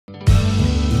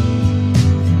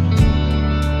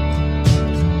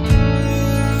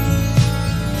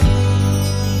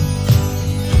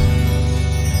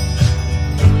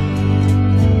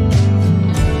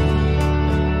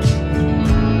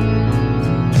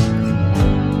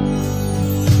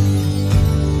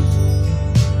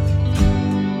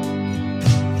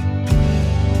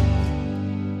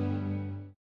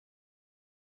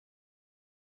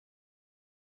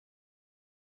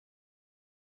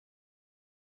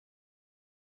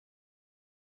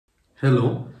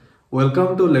Hello,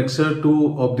 welcome to lecture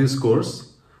 2 of this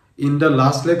course. In the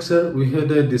last lecture, we had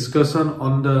a discussion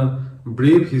on the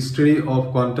brief history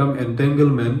of quantum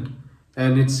entanglement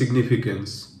and its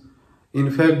significance.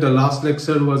 In fact, the last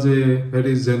lecture was a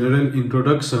very general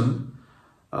introduction.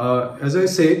 As I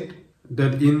said,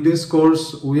 that in this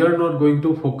course, we are not going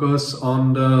to focus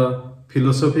on the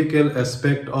philosophical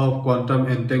aspect of quantum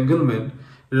entanglement.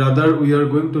 Rather, we are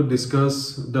going to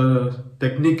discuss the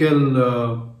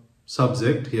technical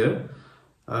subject here,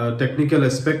 technical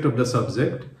aspect of the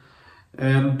subject,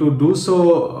 and to do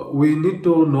so we need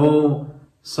to know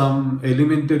some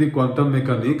elementary quantum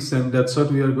mechanics, and that's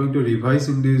what we are going to revise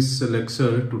in this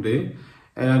lecture today.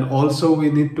 And also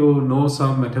we need to know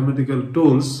some mathematical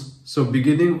tools. So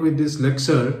beginning with this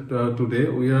lecture today,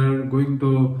 we are going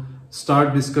to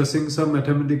start discussing some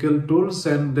mathematical tools,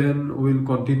 and then we'll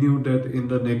continue that in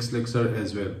the next lecture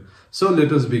as well. So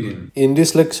let us begin. In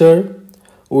this lecture,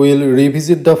 we will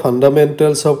revisit the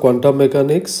fundamentals of quantum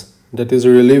mechanics that is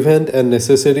relevant and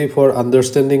necessary for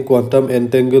understanding quantum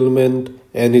entanglement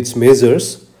and its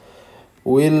measures.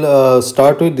 We will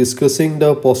start with discussing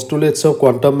the postulates of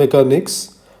quantum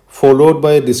mechanics, followed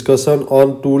by a discussion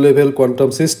on two-level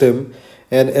quantum system.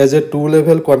 And as a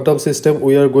two-level quantum system,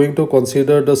 we are going to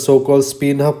consider the so-called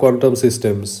spin-half quantum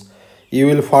systems. You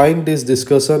will find this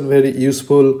discussion very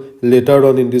useful later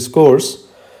on in this course.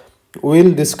 We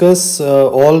will discuss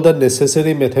all the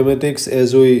necessary mathematics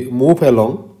as we move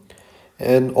along,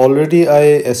 and already I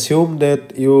assume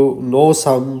that you know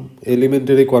some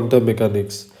elementary quantum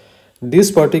mechanics. This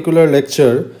particular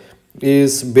lecture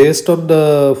is based on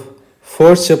the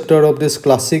first chapter of this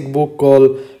classic book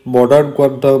called Modern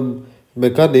Quantum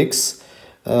Mechanics.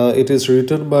 It is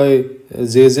written by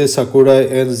J.J. Sakurai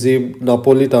and Jim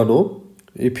Napolitano.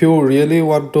 If you really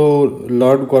want to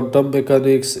learn quantum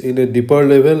mechanics in a deeper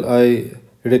level, I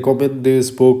recommend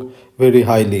this book very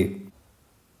highly.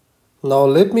 Now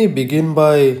let me begin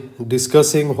by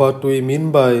discussing what we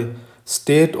mean by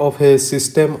state of a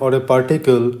system or a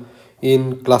particle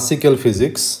in classical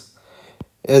physics.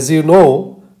 As you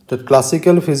know, that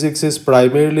classical physics is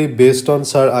primarily based on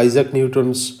Sir Isaac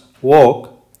Newton's work.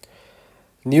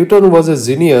 Newton was a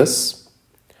genius,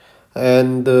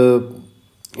 and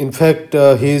in fact,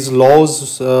 his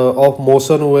laws of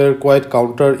motion were quite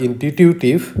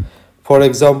counterintuitive. For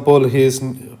example, his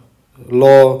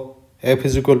law F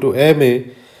is equal to ma.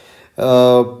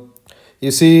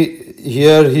 You see,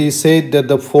 here he said that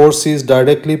the force is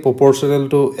directly proportional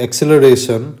to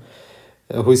acceleration,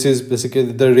 which is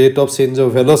basically the rate of change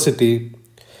of velocity.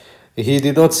 He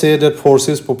did not say that force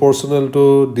is proportional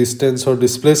to distance or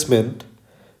displacement,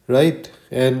 right?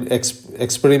 And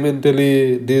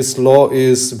experimentally this law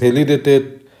is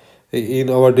validated in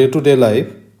our day-to-day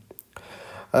life.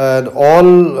 And all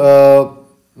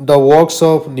the works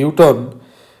of Newton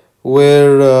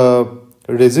were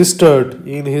registered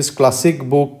in his classic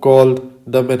book called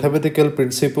The Mathematical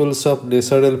Principles of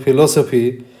Natural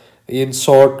Philosophy, in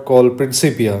short called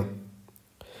Principia.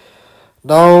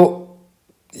 Now,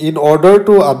 in order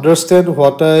to understand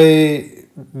what I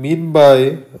mean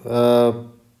by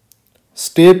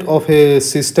state of a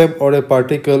system or a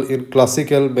particle in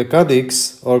classical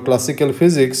mechanics or classical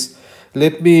physics,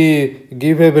 let me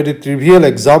give a very trivial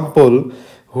example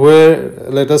where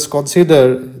let us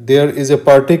consider there is a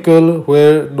particle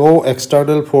where no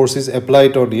external force is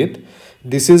applied on it.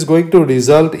 This is going to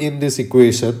result in this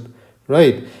equation,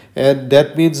 right? And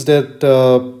that means that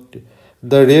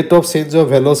the rate of change of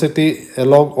velocity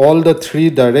along all the three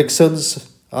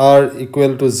directions are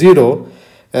equal to 0,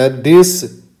 and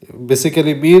this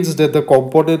basically means that the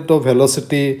component of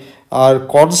velocity are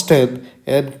constant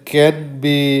and can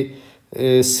be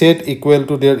set equal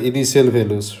to their initial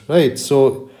values, right?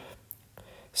 So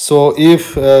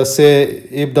if say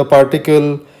if the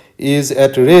particle is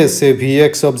at rest, say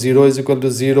Vx of 0 is equal to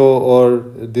 0, or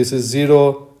this is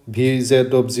 0,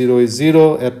 Vz of 0 is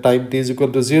 0 at time t is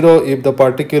equal to 0. If the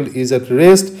particle is at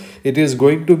rest, it is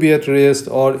going to be at rest,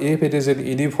 or if it is in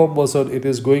uniform motion, it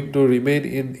is going to remain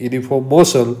in uniform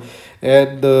motion.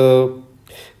 And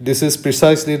this is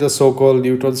precisely the so-called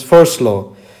Newton's first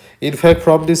law. In fact,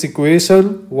 from this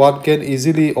equation, one can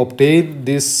easily obtain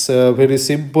this very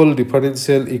simple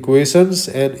differential equations,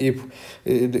 and if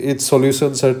its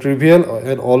solutions are trivial,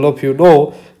 and all of you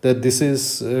know that this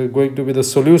is going to be the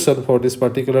solution for this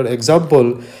particular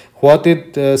example. What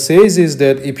it says is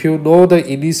that if you know the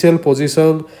initial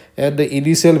position and the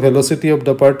initial velocity of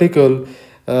the particle,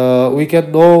 we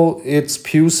can know its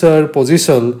future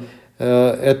position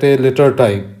at a later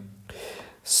time.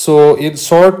 So in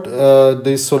short,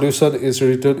 this solution is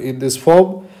written in this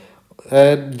form.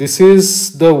 And this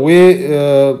is the way,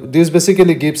 this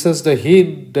basically gives us the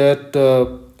hint that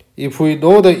if we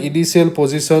know the initial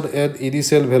position and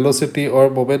initial velocity or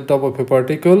momentum of a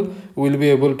particle, we'll be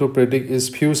able to predict its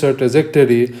future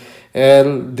trajectory.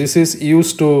 And this is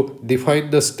used to define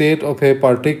the state of a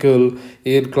particle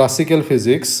in classical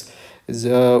physics.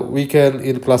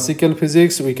 In classical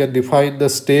physics, we can define the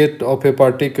state of a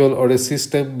particle or a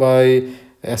system by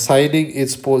assigning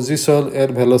its position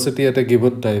and velocity at a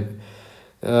given time.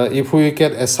 If we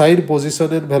can assign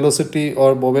position and velocity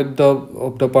or momentum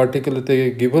of the particle at a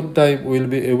given time, we will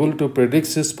be able to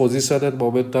predict its position and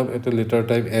momentum at a later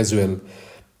time as well.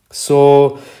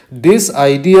 So this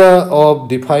idea of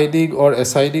defining or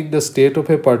assigning the state of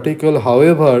a particle,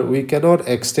 however, we cannot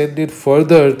extend it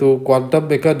further to quantum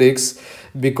mechanics,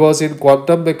 because in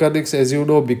quantum mechanics, as you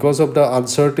know, because of the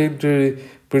uncertainty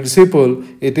principle,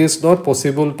 it is not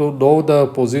possible to know the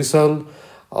position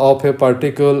of a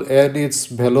particle and its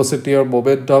velocity or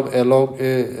momentum along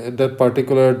that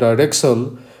particular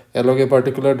direction,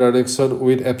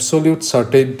 with absolute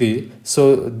certainty.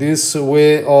 So this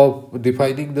way of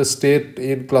defining the state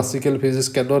in classical physics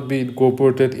cannot be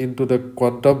incorporated into the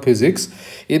quantum physics.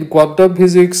 In quantum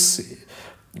physics,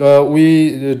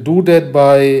 we do that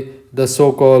by the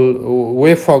so-called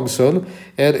wave function.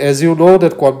 And as you know,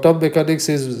 that quantum mechanics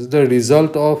is the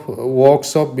result of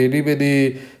works of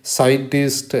many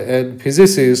scientists and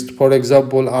physicists. For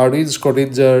example, Erwin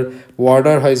Schrödinger,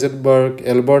 Werner Heisenberg,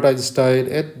 Albert Einstein,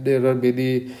 and there are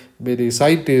many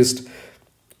scientists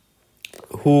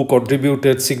who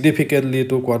contributed significantly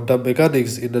to quantum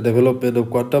mechanics in the development of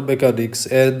quantum mechanics.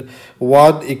 And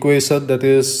one equation that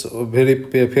is a very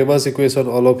famous equation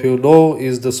all of you know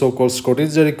is the so-called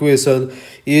Schrödinger equation.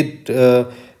 It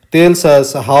tells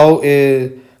us how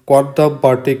the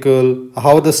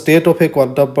state of a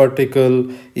quantum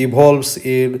particle evolves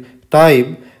in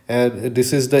time. And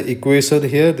this is the equation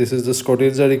here. This is the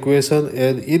Schrödinger equation.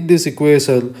 And in this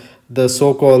equation, the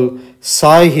so-called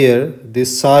psi here,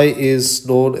 this psi is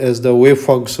known as the wave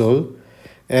function.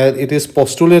 And it is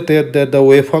postulated that the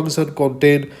wave function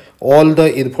contains all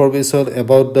the information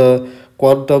about the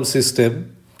quantum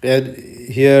system. And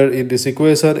here in this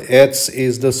equation, H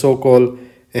is the so-called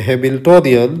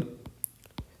Hamiltonian,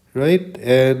 right?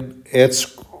 And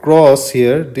H cross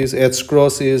here, this H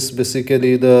cross is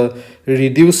basically the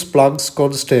reduced Planck's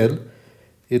constant.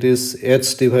 It is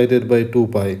H divided by 2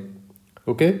 pi.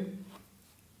 Okay,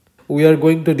 we are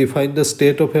going to define the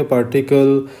state of a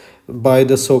particle by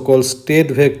the so-called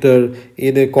state vector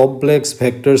in a complex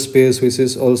vector space, which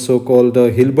is also called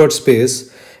the Hilbert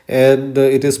space. And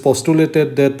it is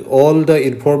postulated that all the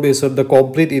information, the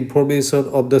complete information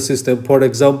of the system, for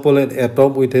example, an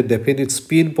atom with a definite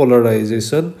spin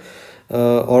polarization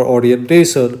or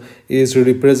orientation, is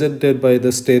represented by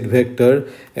the state vector.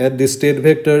 And the state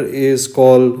vector is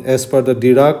called, as per the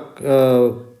Dirac,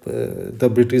 the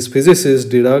British physicist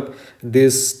Dirac,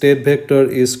 this state vector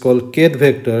is called kth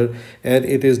vector, and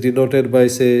it is denoted by,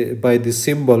 say, by the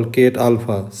symbol kth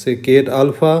alpha. Say kth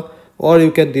alpha, or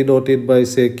you can denote it by,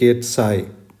 say, kth psi,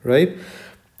 right?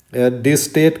 And this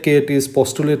state kth is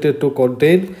postulated to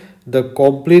contain the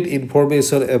complete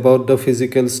information about the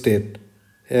physical state,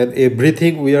 and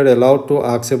everything we are allowed to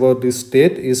ask about this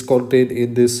state is contained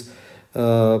in this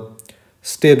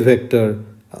state vector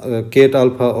kth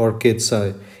alpha or kth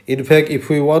psi. In fact, if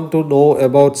we want to know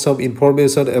about some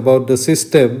information about the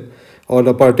system or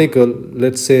the particle,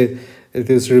 let's say it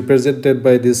is represented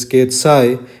by this kth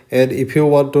psi, and if you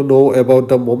want to know about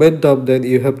the momentum, then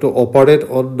you have to operate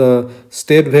on the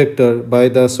state vector by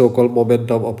the so-called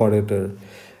momentum operator.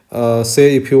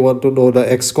 Say if you want to know the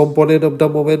x component of the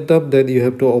momentum, then you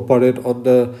have to operate on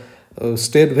the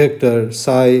state vector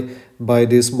psi by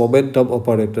this momentum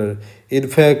operator. In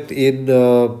fact, in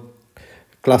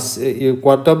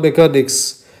quantum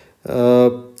mechanics,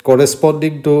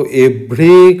 corresponding to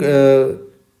every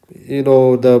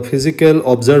the physical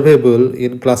observable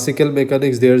in classical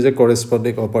mechanics, there is a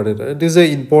corresponding operator. And this is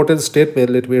an important statement.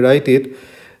 Let me write it.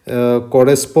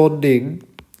 Corresponding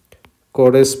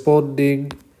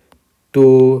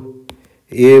to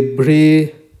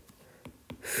every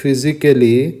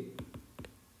physically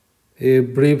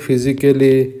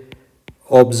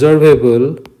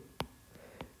observable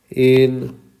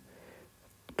in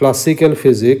classical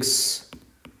physics,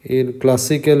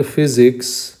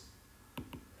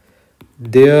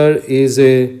 there is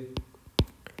an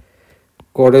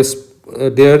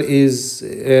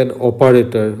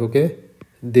operator. Okay,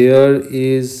 there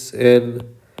is an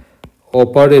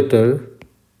operator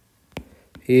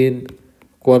in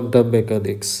quantum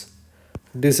mechanics.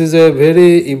 This is a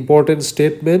very important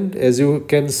statement. As you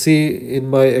can see in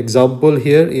my example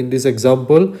here, in this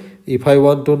example, if I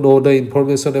want to know the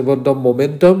information about the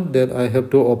momentum, then I have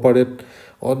to operate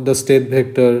on the state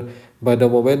vector by the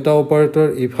momentum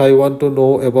operator. If I want to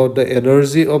know about the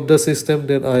energy of the system,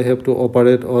 then I have to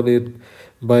operate on it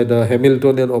by the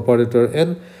Hamiltonian operator,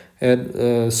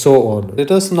 and so on.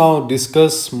 Let us now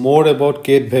discuss more about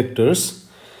Kate vectors.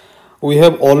 We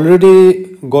have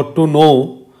already got to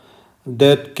know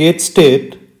that Kate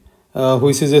state,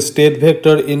 which is a state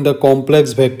vector in the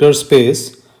complex vector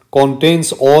space,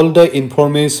 contains all the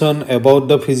information about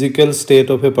the physical state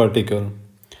of a particle.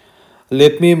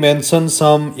 Let me mention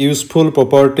some useful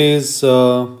properties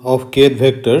of Kate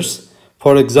vectors.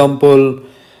 For example,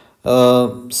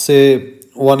 say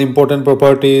one important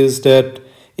property is that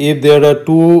if there are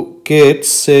two Kates,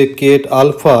 say Kate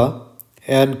alpha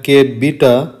and Kate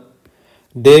beta,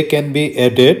 they can be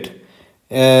added,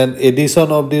 and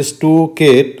addition of these two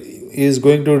Kate is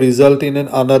going to result in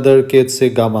another Kate, say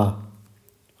gamma.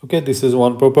 Okay, this is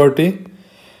one property.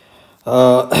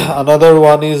 Another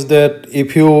one is that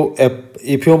if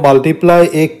you multiply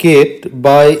a Kate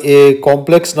by a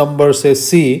complex number, say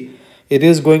C, it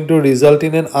is going to result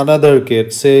in another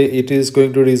Kate. Say it is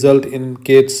going to result in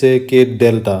Kate, say Kate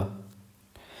delta.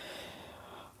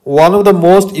 One of the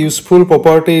most useful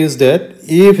properties is that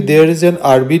if there is an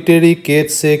arbitrary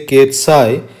Kate, say Kate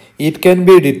psi, it can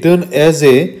be written as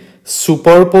a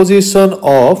superposition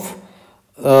of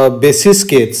basis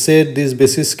Kates. Say these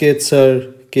basis Kates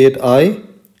are Kate I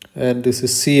and this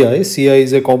is Ci. Ci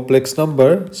is a complex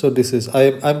number. So this is,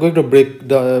 I'm going to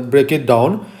break it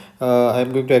down.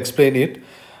 I'm going to explain it.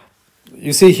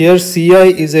 You see here Ci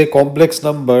is a complex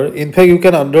number. In fact, you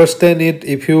can understand it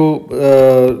if you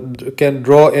can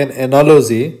draw an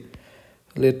analogy.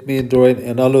 Let me draw an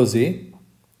analogy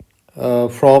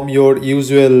from your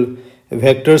usual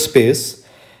vector space.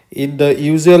 In the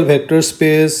usual vector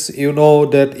space, you know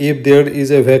that if there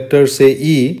is a vector, say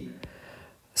E,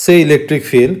 say electric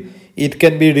field, it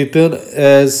can be written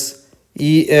as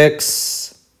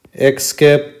Ex, x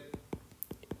cap,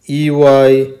 Ey,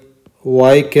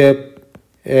 y cap,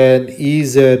 and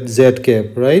Ez, z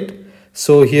cap, right?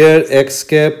 So here x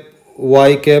cap,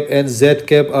 y cap, and z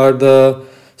cap are the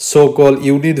so-called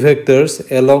unit vectors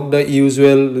along the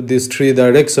usual these three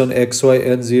direction x, y,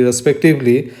 and z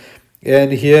respectively.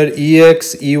 And here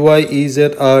Ex, Ey, Ez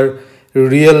are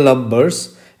real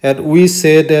numbers, and we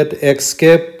say that x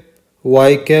cap,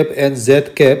 y cap, and z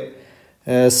cap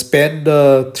span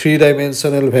the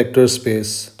three-dimensional vector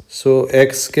space. So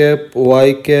x cap,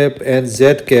 y cap, and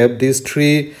z cap, these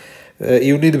three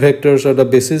unit vectors or the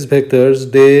basis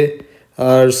vectors, they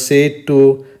are said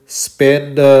to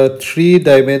span the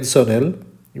three-dimensional,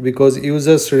 because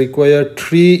users require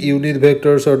three unit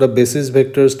vectors or the basis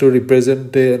vectors to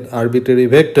represent an arbitrary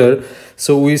vector.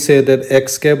 So we say that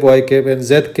x cap, y cap, and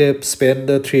z cap span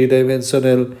the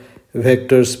three-dimensional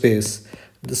vector space.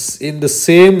 In the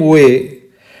same way,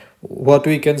 what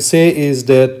we can say is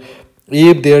that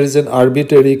if there is an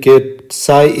arbitrary Kate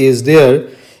psi is there,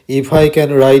 if I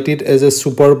can write it as a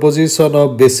superposition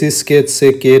of basis Kate,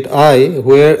 say Kate I,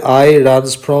 where I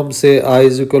runs from, say I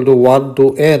is equal to 1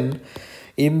 to n,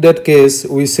 in that case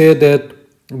we say that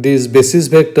this basis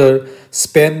vector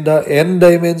span the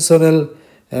n-dimensional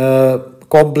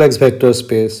complex vector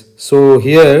space. So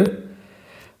here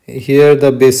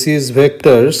the basis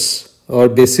vectors or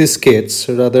basis Kates,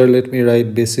 rather let me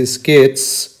write basis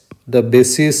Kates, the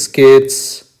basis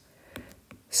Kates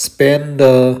span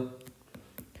the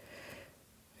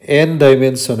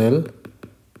n-dimensional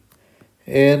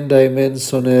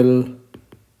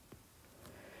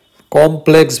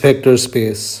complex vector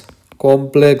space,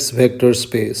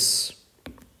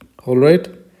 all right.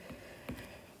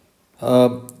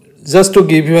 Just to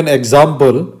give you an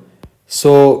example,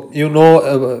 so you know,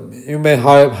 you may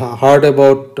have heard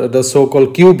about the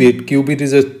so-called qubit. Qubit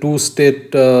is a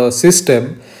two-state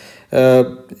system.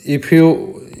 If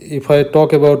I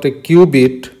talk about a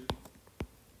qubit,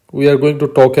 we are going to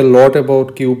talk a lot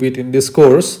about qubit in this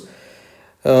course.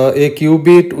 A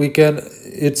qubit,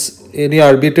 it's any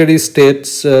arbitrary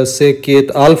states, say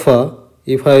Kate alpha.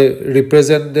 If I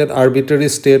represent an arbitrary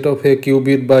state of a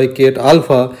qubit by Kate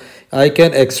alpha, I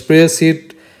can express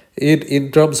it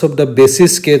in terms of the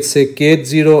basis Kate, say Kate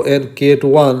 0 and Kate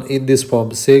 1 in this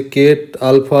form. Say Kate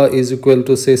alpha is equal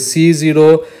to, say,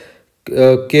 C0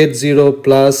 Kate 0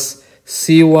 plus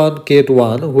C1 Kate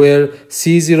 1, where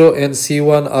C0 and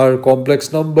C1 are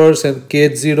complex numbers and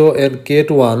Kate 0 and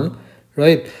Kate 1,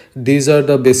 right? These are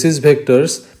the basis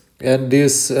vectors, and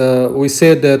this we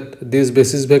say that these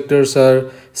basis vectors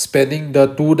are spanning the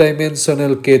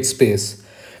two-dimensional Kate space.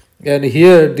 And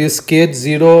here this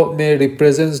K0 may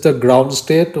represents the ground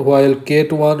state, while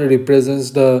K1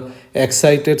 represents the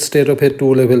excited state of a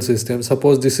two-level system.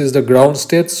 Suppose this is the ground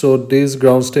state, so this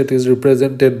ground state is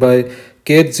represented by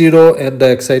K0 and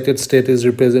the excited state is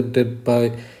represented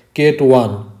by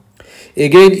K1.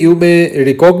 Again, you may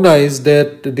recognize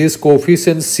that this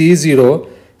coefficient C0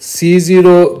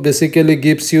 basically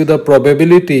gives you the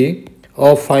probability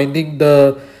of finding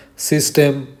the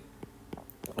system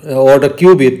or the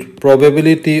qubit,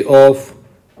 probability of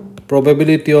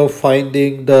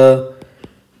finding the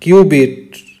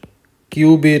qubit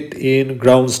in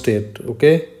ground state.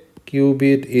 Okay,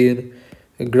 qubit in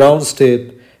ground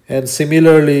state. And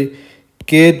similarly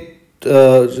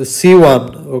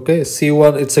C1, okay,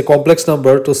 C1, it's a complex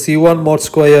number, so C1 mod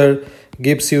square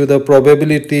gives you the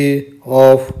probability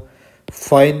of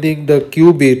finding the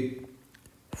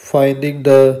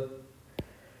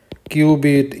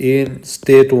qubit in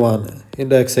state 1, in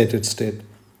the excited state.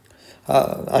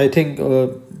 I think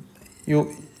you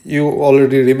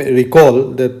already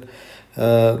recall that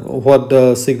what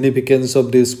the significance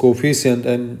of this coefficient,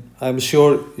 and I'm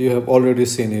sure you have already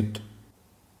seen it.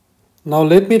 Now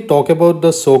let me talk about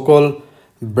the so-called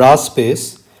bra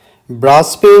space. Bra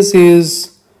space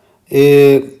is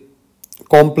a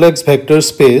complex vector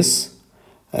space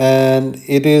and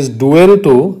it is dual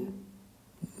to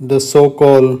the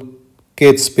so-called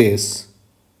K space.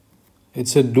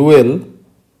 It's a dual,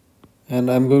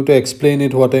 and I'm going to explain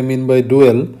it what I mean by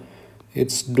dual.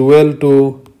 It's dual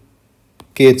to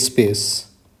K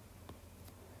space.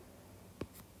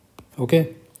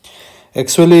 Okay,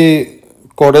 actually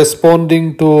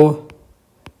corresponding to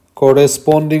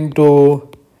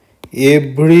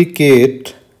every K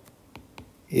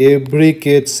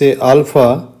say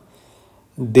alpha,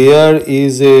 there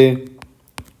is a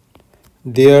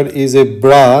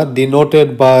bra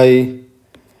denoted by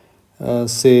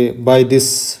say by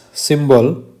this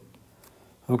symbol,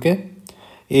 okay,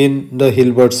 in the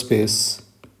Hilbert space.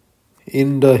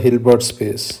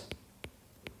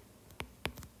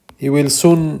 You will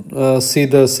soon see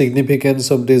the significance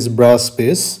of this bra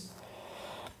space.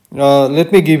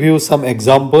 Let me give you some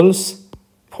examples.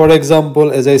 For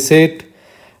example, as I said,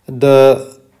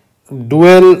 the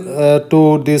dual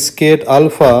to this K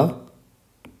alpha,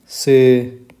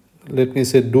 say, let me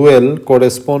say dual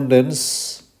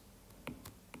correspondence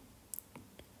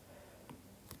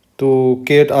to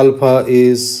K alpha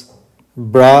is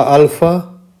bra alpha.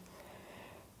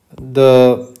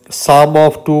 The sum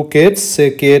of two K's,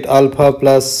 say K alpha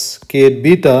plus K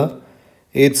beta,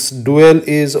 its dual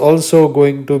is also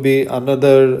going to be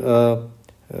another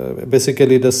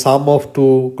basically the sum of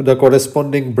the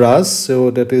corresponding bras,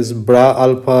 so that is bra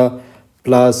alpha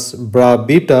plus bra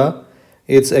beta.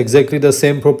 It's exactly the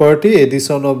same property.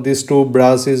 Addition of these two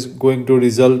bras is going to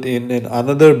result in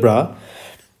another bra.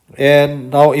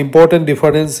 And now important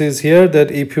difference is here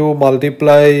that if you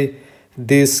multiply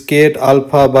this K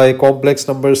alpha by complex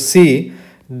number C,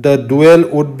 the dual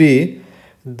would be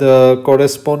the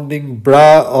corresponding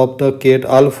bra of the K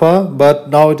alpha, but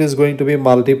now it is going to be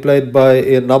multiplied by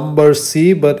a number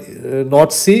C, but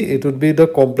not C, it would be the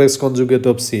complex conjugate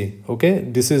of C. Okay,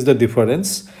 this is the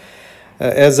difference.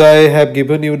 As I have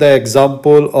given you the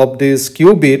example of this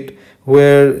qubit,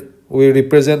 where we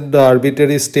represent the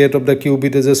arbitrary state of the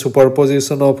qubit as a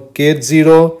superposition of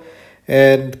K0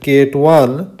 and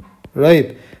K1,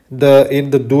 right?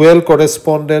 In the dual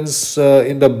correspondence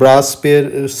in the bra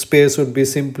space would be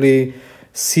simply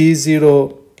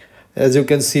C0, as you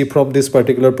can see from this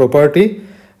particular property.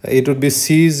 It would be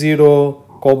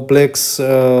C0 complex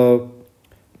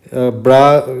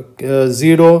bra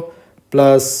 0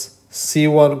 plus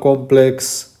C1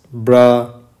 complex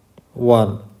bra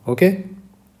 1. Okay.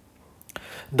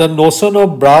 The notion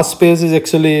of bra space is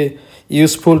actually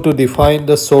useful to define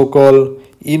the so-called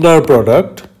inner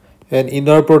product. And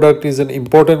inner product is an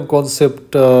important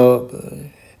concept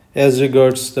as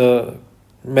regards the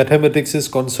mathematics is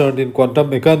concerned in quantum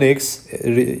mechanics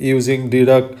using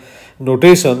Dirac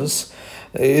notations.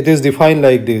 It is defined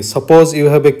like this. Suppose you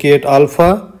have a K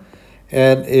alpha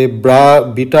and a bra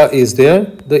beta is there.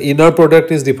 The inner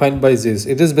product is defined by this.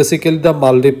 It is basically the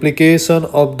multiplication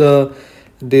of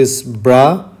this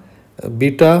bra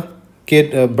beta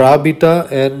bra beta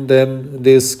and then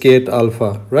this K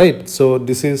alpha, right? So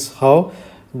this is how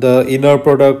the inner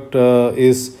product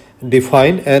is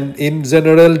defined, and in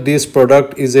general this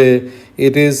product is a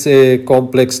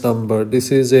complex number.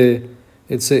 This is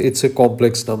it's a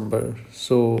complex number.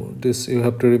 So this you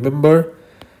have to remember.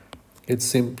 It's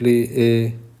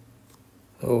simply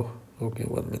a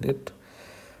one minute.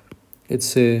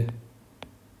 It's a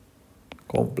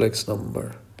complex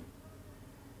number.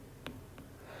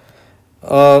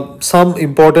 Some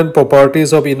important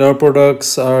properties of inner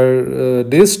products are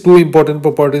these two important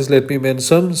properties, let me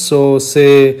mention. So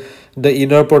say the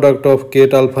inner product of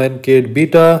Kate alpha and Kate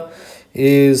beta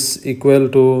is equal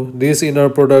to, this inner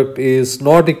product is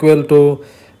not equal to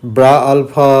bra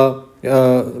alpha,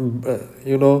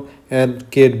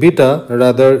 and Kate beta,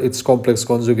 rather its complex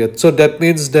conjugate. So that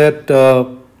means that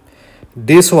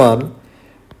this one,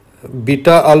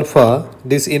 beta alpha,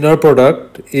 this inner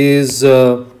product is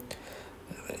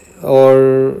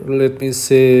or let me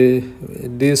say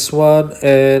this one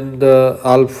and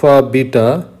alpha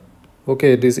beta,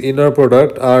 okay, this inner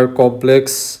product are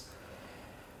complex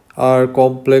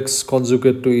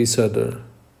conjugate to each other,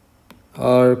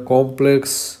 are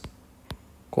complex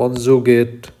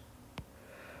conjugate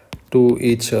to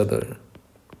each other.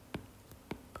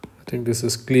 I think this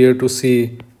is clear to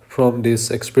see from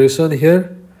this expression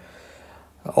here.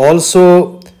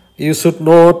 Also, you should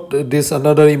note this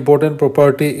another important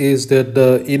property is that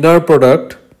the inner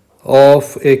product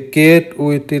of a Kate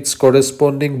with its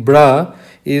corresponding bra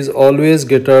is always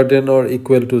greater than or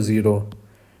equal to 0.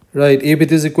 Right? If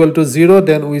it is equal to 0,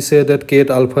 then we say that Kate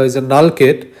alpha is a null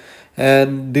Kate,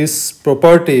 and this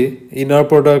property, inner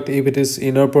product, if it is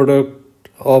inner product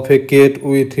of a Kate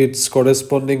with its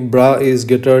corresponding bra is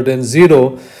greater than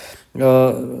 0,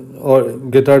 or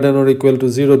greater than or equal to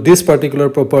 0, this particular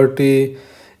property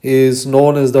is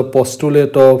known as the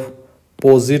postulate of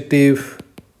positive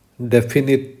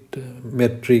definite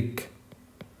metric.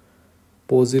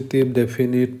 Positive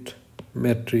definite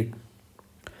metric.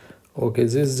 Okay,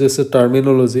 this is just a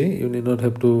terminology, you need not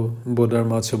have to bother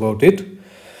much about it.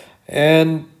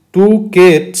 And two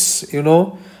Kates,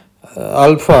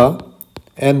 alpha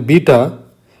and beta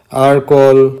are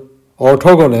called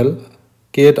orthogonal.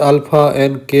 Kate alpha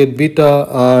and Kate beta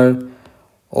are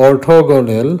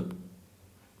orthogonal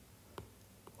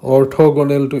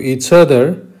to each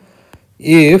other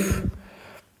if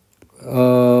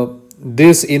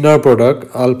this inner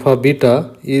product alpha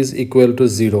beta is equal to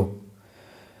 0.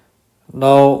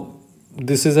 Now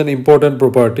this is an important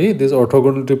property. This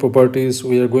orthogonality properties,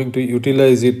 we are going to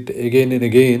utilize it again and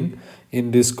again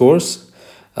in this course.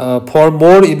 For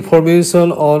more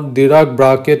information on Dirac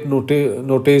bracket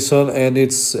notation and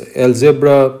its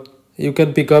algebra, you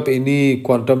can pick up any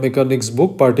quantum mechanics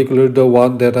book, particularly the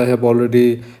one that I have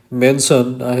already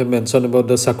mentioned. I have mentioned about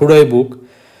the Sakurai book.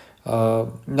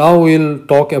 Now we'll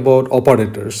talk about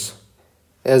operators.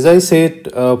 As I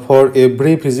said, for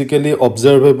every physically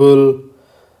observable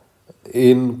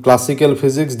in classical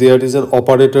physics, there is an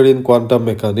operator in quantum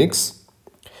mechanics.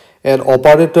 An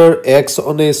operator acts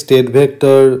on a state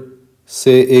vector,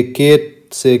 say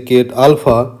Kate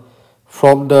alpha,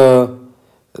 from the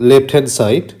left hand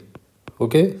side,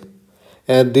 okay,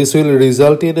 and this will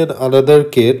result in another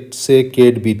Kate, say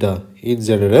Kate beta in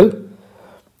general.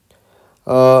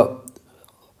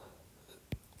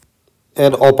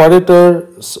 And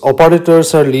operators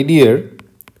are linear.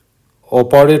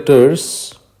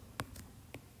 Operators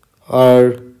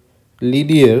are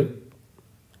linear.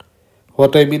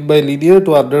 What I mean by linear,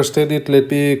 to understand it, let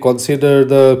me consider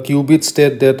the qubit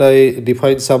state that I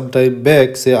defined some time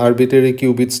back. Say arbitrary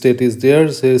qubit state is there,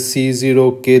 say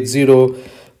C0 Kate0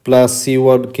 plus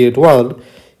C1 Kate1.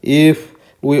 If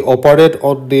we operate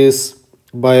on this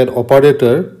by an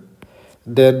operator,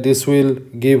 then this will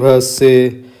give us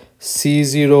say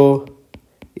C0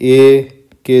 A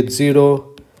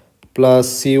Kate0 plus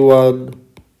C1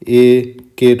 A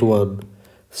Kate1.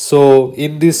 So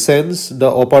in this sense, the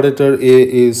operator A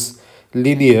is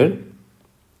linear.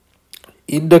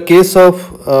 In the case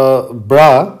of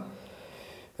bra,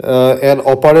 an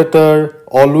operator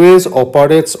always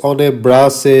operates on a bra,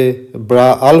 say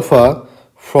bra alpha,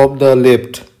 from the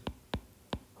left,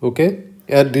 okay,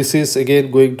 and this is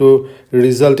again going to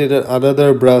result in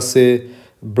another bra, say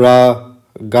bra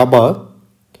gamma.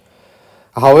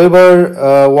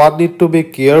 However, one need to be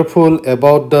careful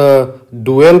about the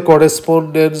dual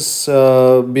correspondence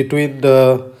between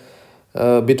the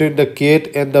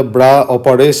Kate and the bra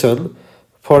operation.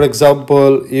 For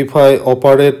example, if I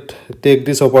take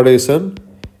this operation,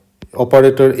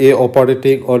 operator A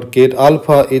operating on Kate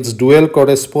alpha, its dual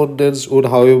correspondence would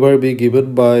however be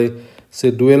given by,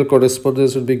 say dual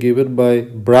correspondence would be given by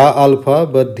bra alpha,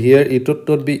 but here it would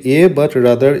not be A, but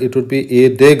rather it would be A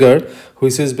dagger,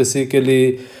 which is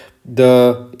basically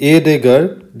the A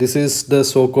dagger. This is the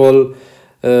so-called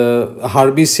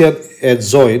Hermitian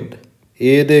adjoint.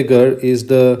 A dagger is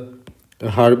the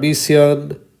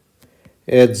Hermitian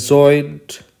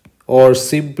adjoint, or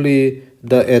simply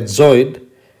the adjoint,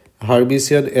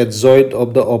 Hermitian adjoint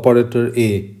of the operator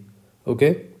A,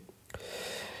 okay.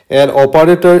 And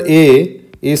operator A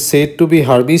is said to be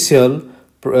Hermitian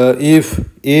if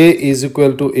A is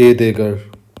equal to A dagger.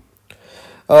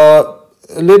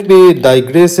 Let me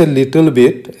digress a little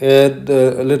bit and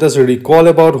let us recall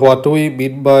about what we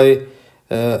mean by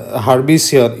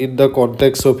Hermitian in the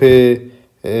context of a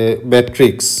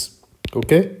matrix.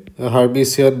 Okay, a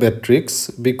Hermitian matrix,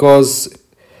 because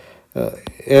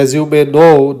as you may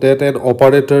know that an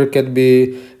operator can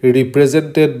be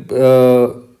represented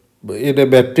in a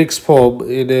matrix form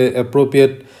in a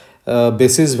appropriate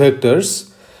basis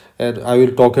vectors, and I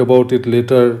will talk about it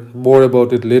later, more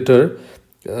about it later.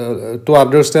 To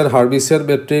understand Hermitian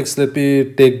matrix, let me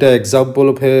take the example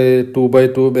of a 2 by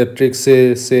 2 matrix.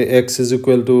 Say X is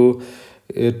equal to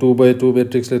a 2 by 2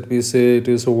 matrix. Let me say it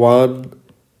is 1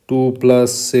 2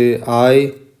 plus say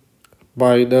I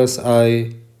minus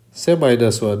I say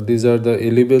minus 1. These are the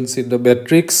elements in the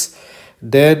matrix.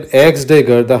 Then X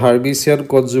dagger, the Hermitian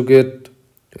conjugate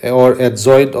or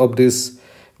adjoint of this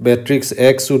matrix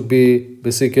X, would be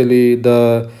basically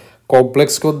the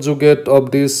complex conjugate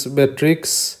of this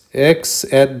matrix X,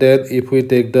 and then if we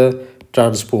take the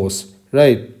transpose,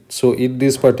 right? So in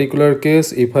this particular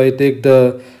case, if I take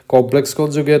the complex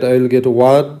conjugate, I will get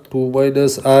 1 2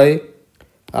 minus I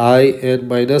and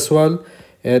minus 1,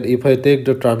 and if I take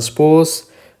the transpose,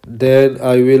 then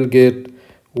I will get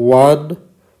 1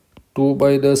 2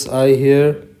 minus I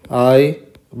here, I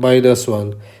minus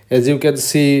 1. As you can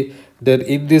see that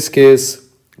in this case,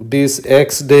 this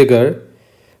X dagger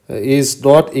is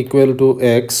not equal to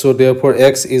X, so therefore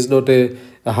X is not a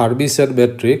Hermitian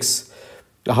matrix.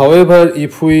 However,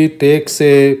 if we take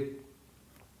say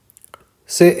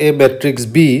a matrix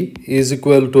B is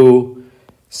equal to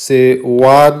say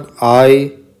 1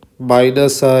 I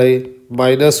minus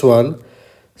 1,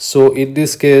 so in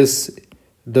this case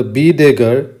the B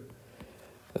dagger,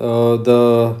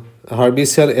 the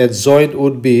Hermitian adjoint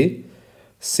would be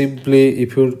simply,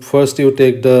 if you first you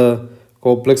take the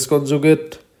complex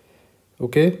conjugate,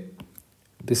 okay,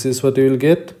 this is what you will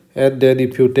get, and then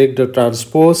if you take the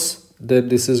transpose, then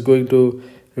this is going to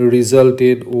result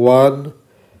in 1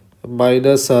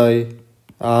 minus I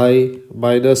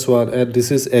minus 1, and this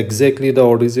is exactly the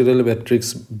original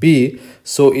matrix B.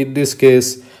 So in this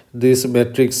case, this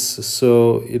matrix,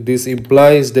 so this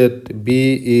implies that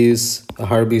B is a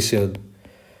Hermitian.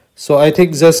 So I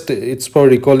think just it's for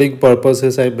recalling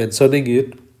purposes I'm mentioning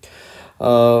it.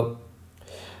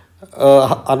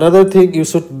 Another thing you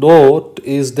should note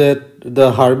is that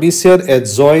the Hermitian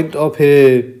adjoint of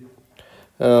a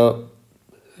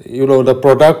the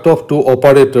product of two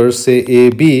operators, say A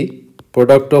B,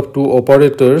 product of two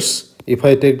operators, if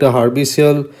I take the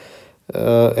Hermitian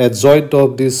adjoint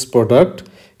of this product,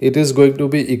 it is going to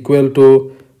be equal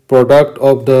to product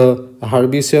of the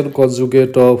Hermitian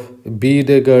conjugate of B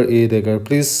dagger A dagger.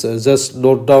 Please just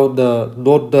note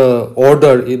the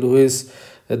order in which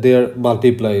they are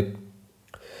multiplied.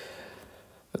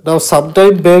 Now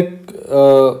sometime back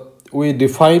we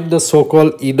defined the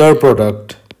so-called inner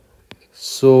product.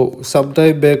 So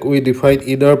sometime back we defined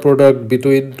inner product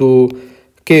between two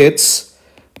kates.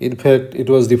 In fact, it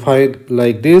was defined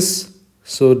like this.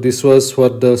 So this was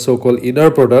what the so-called inner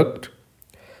product.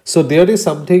 So there is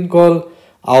something called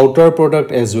outer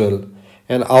product as well.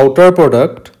 And outer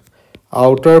product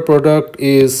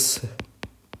is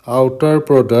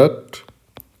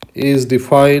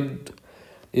defined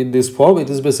in this form. It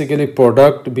is basically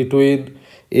product between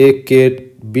a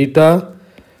ket beta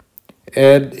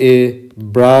and a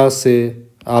bra say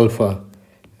alpha,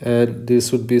 and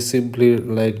this would be simply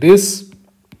like this.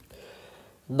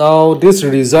 Now this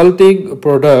resulting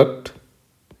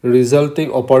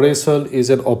operation is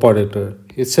an operator.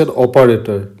 It's an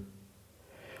operator.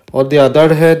 On the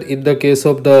other hand, in the case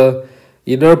of the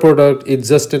inner product, it's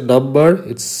just a number.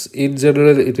 It's in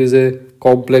general it is a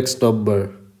complex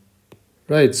number,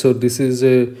 right? So this is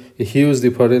a huge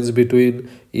difference between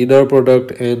inner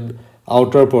product and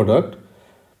outer product.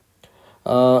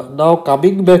 Now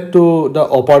coming back to the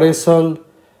operation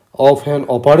of an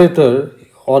operator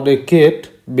on a ket,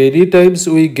 many times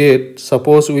we get,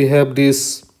 suppose we have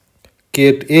this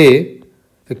ket A,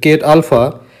 ket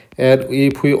alpha, and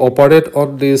if we operate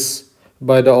on this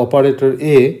by the operator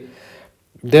A,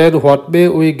 then what may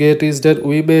we get is that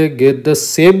we may get the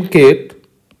same ket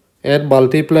and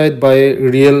multiplied by a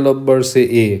real number say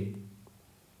A.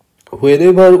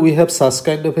 Whenever we have such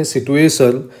kind of a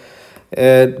situation,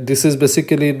 and this is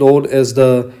basically known as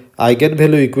the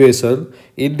eigenvalue equation.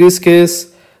 In this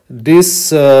case,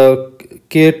 this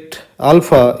ket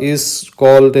alpha is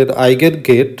called an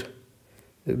eigenket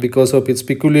because of its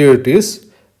peculiarities.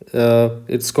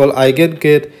 It's called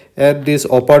eigenket, and this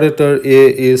operator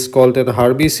A is called an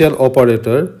Hermitian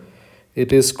operator.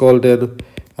 It is called an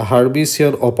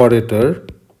Hermitian operator,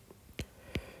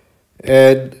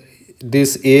 and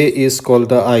this A is called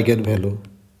the eigenvalue.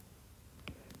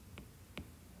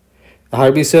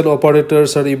 Hermitian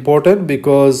operators are important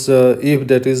because if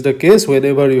that is the case,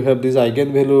 whenever you have this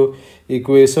eigenvalue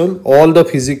equation, all the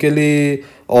physically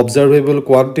observable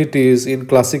quantities in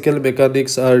classical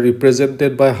mechanics are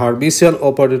represented by Hermitian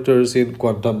operators in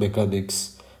quantum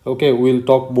mechanics. Okay, we'll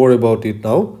talk more about it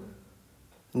now.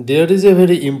 There is a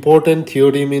very important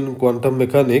theorem in quantum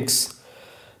mechanics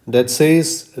that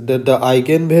says that the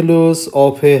eigenvalues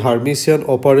of a Hermitian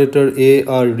operator A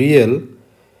are real,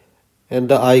 and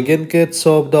the eigenkets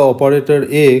of the operator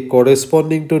A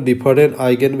corresponding to different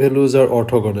eigenvalues are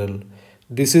orthogonal.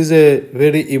 This is a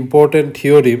very important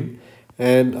theorem,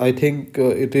 and I think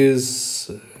it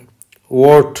is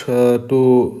worth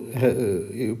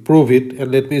to prove it,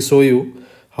 and let me show you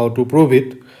how to prove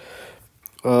it.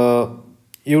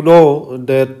 You know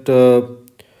that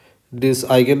this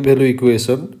eigenvalue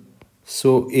equation,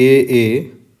 so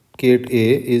AA, ket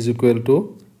A is equal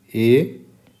to A,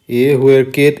 where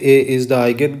ket A is the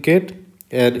eigenket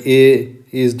and A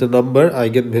is the number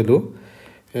eigenvalue,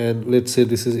 and let's say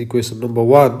this is equation number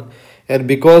 1. And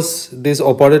because this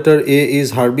operator A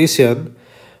is Hermitian,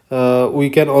 we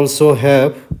can also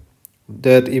have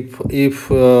that if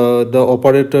the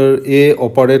operator A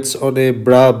operates on a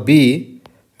bra B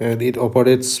and it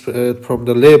operates from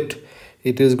the left,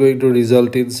 it is going to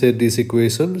result in, say, this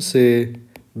equation, say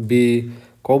B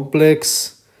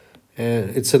complex,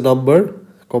 and it's a number,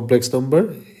 complex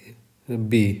number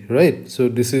B, right? So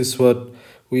this is what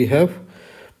we have,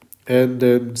 and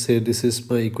then say this is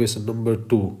my equation number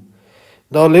 2.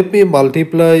 Now let me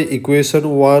multiply equation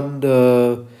 1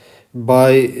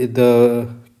 by the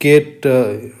ket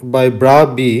by bra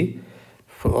B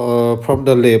from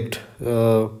the left.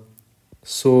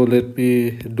 So let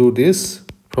me do this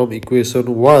from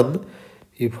equation 1.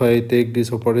 If I take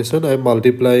this operation, I am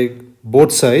multiplying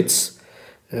both sides,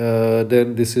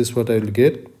 then this is what I will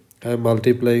get. I am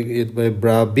multiplying it by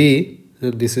bra B,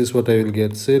 then this is what I will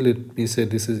get. Say, let me say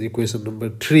this is equation number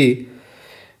 3,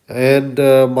 and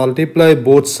multiply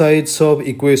both sides of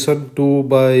equation 2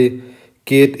 by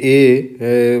ket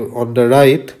A on the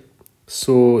right.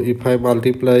 So if I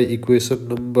multiply equation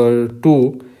number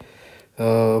 2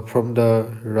 from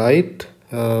the right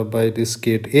by this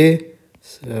ket A,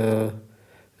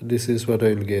 this is what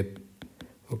I will get.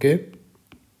 Okay,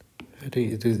 I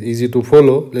think it is easy to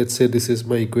follow. Let's say this is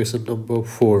my equation number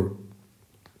 4.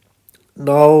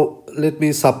 Now let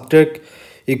me subtract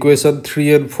equation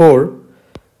 3 and 4.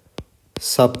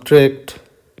 Subtract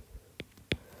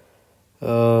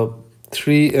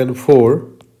 3 and 4,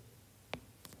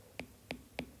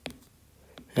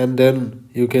 and then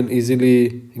you can easily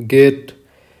get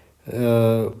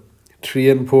 3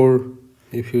 and 4.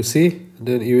 If you see,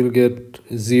 then you will get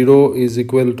 0 is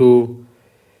equal to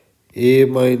A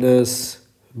minus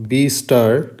B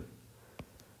star,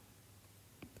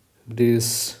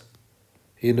 this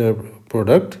inner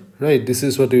product, right? This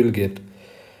is what you will get.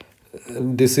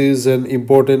 And this is an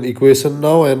important equation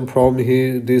now, and from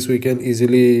here this we can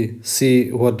easily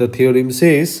see what the theorem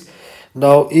says.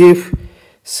 Now if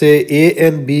say A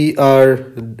and B are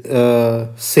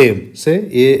same, say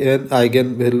A and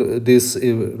eigenvalue, these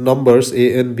numbers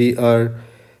A and B are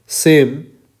same,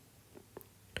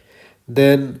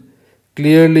 then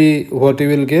clearly what you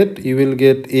will get? You will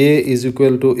get A is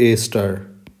equal to A star,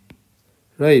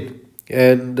 right?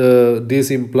 And this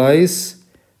implies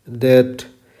that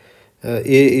A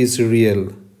is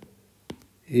real.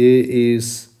 A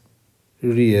is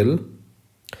real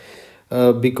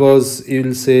because you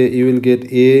will say you will get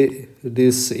A,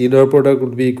 this inner product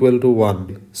would be equal to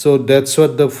 1. So that's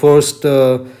what the first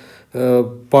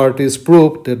part is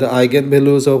proved, that the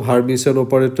eigenvalues of Hermitian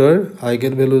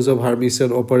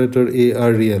operator A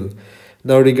are real.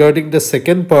 Now regarding the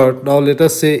second part, now let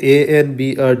us say A and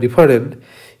B are different.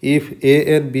 If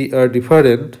A and B are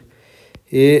different,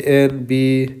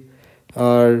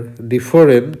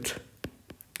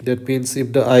 that means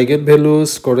if the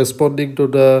eigenvalues corresponding to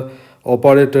the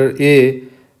operator A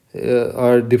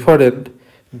are different,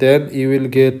 then you will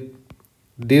get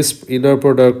this inner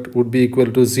product would be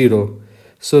equal to 0.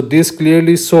 So this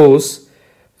clearly shows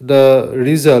the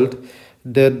result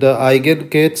that the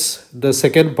eigenkets, the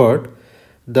second part,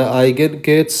 the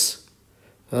eigenkets,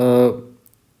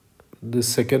 the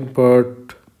second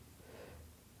part,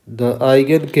 the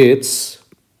eigenkets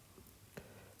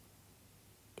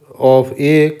of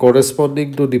A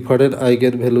corresponding to different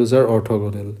eigenvalues are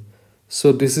orthogonal.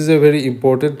 So this is a very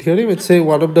important theorem. It's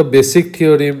one of the basic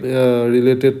theorem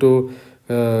related to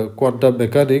quantum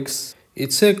mechanics.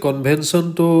 It's a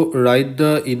convention to write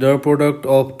the inner product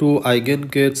of two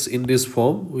eigengates in this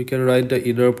form. We can write the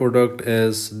inner product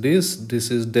as this. This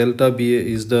is delta BA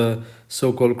is the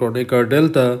so-called Kronecker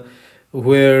delta,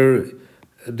 where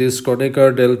this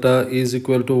Kronecker delta is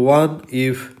equal to 1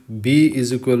 if B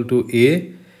is equal to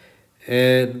A,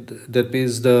 and that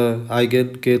means the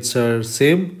eigengates are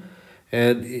same,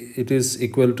 and it is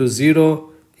equal to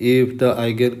 0 if the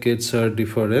eigengates are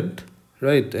different,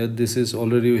 right? And this is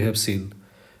already we have seen.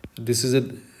 This is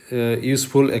a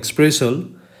useful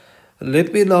expression.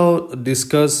 Let me now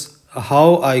discuss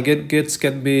how eigengates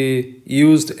can be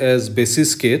used as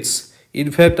basis gates. In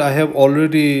fact, I have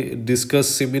already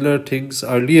discussed similar things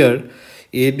earlier.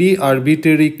 Any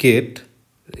arbitrary gate,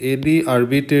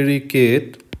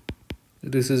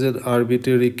 this is an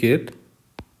arbitrary gate,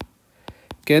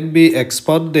 can be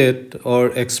expanded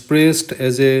or expressed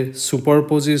as a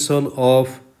superposition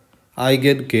of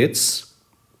eigengates.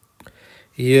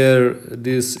 Here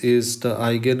this is the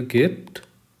eigengate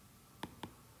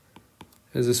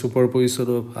as a superposition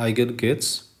of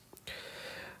eigengates.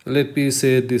 Let me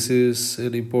say this is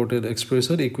an important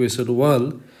expression, equation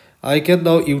 1. I can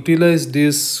now utilize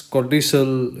this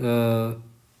condition,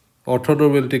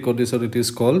 orthonormality condition it is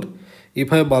called.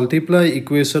 If I multiply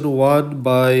equation 1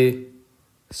 by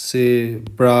say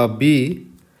bra B,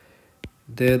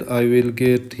 then I will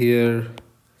get here,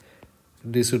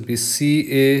 this would be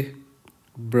CA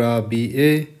bra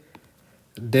BA.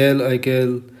 Then I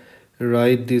can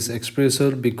write this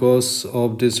expression because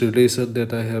of this relation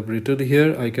that I have written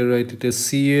here. I can write it as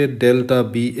CA delta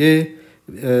BA,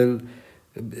 and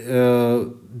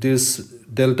this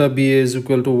delta BA is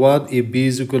equal to 1 if B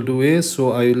is equal to A,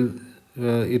 so I will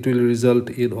it will result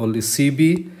in only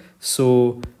CB.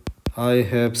 So I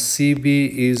have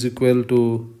CB is equal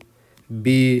to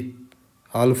B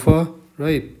alpha,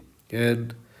 right?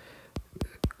 And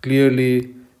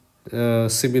clearly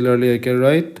similarly I can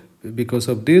write, because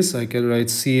of this I can write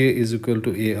CA is equal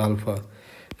to A alpha.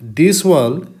 This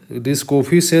one, this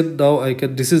coefficient, now I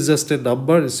can, this is just a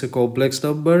number, it's a complex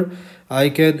number. I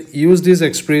can use this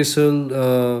expression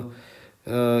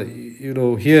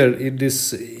here in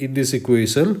this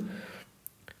equation.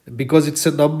 Because it's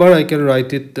a number, I can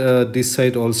write it this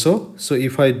side also. So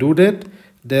if I do that,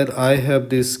 then I have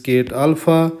this gate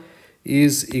alpha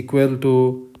is equal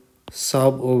to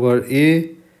sum over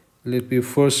A. Let me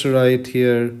first write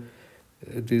here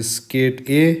this gate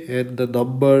A and the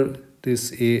number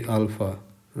this A alpha,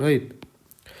 right?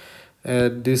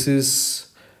 And this is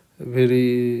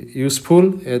very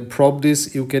useful, and from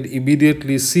this you can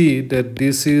immediately see that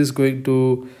this is going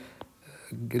to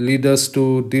lead us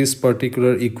to this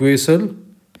particular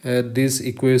equation, and this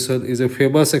equation is a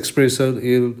famous expression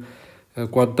in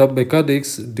quantum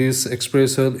mechanics. This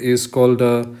expression is called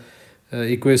the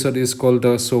equation is called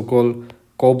the so-called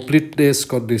completeness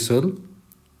condition.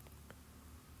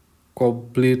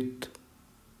 Completeness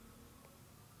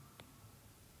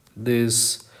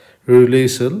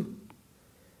relation.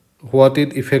 What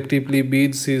it effectively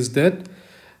means is that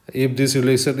if this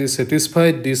relation is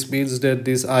satisfied, this means that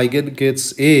this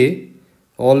eigengates A,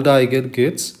 all the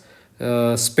eigengates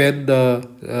span the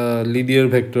linear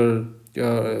vector,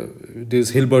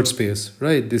 this Hilbert space,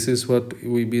 right? This is what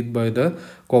we mean by the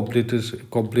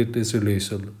completeness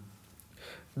relation.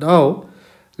 Now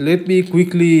let me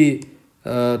quickly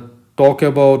talk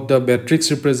about the matrix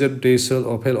representation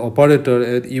of an operator,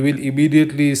 and you will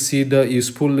immediately see the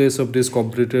usefulness of this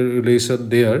completeness relation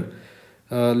there.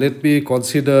 Let me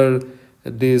consider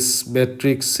this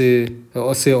matrix, say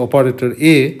operator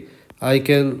A. I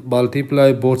can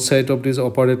multiply both sides of these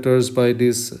operators by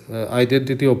this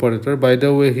identity operator. By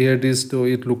the way, here this, though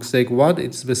it looks like 1,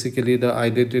 it's basically the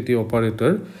identity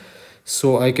operator.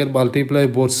 So I can multiply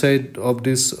both sides of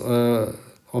this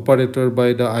operator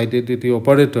by the identity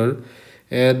operator,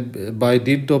 and by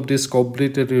dint of this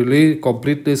completeness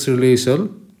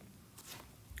relation,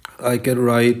 I can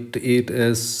write it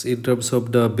as in terms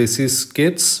of the basis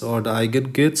gates or the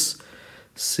eigengates.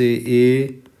 Say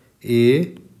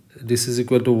A, this is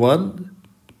equal to 1,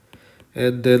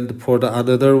 and then for the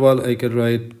another one I can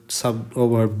write sum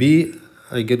over B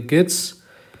eigengates.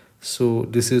 So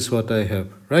this is what I have,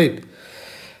 right?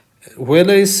 When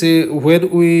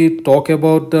we talk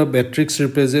about the matrix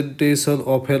representation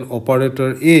of an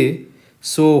operator A,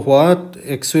 so what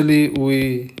actually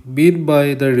we mean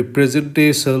by the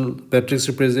representation, matrix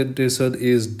representation,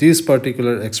 is this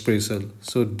particular expression.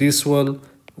 So this one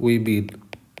we mean.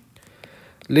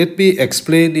 Let me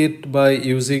explain it by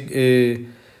using a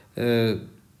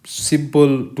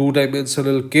simple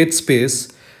two-dimensional gate space.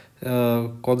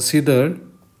 Consider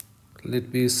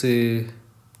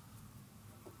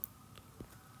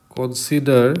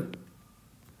consider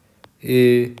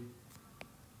a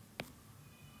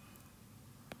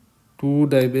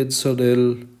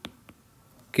two-dimensional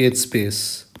Kate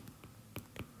space.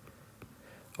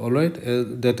 Alright,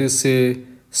 that is say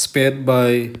spanned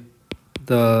by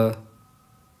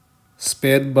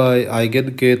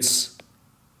eigengates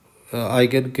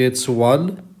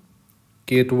 1,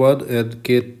 Kate 1 and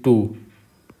Kate 2.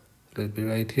 Let me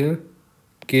write here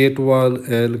Kate 1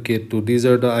 and Kate 2. These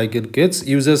are the eigengates.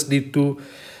 You just need to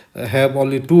have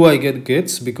only two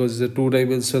eigengates because it's a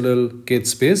two-dimensional Kate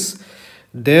space.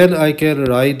 Then I can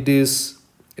write this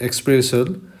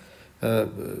expression.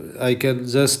 I can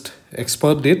just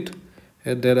expand it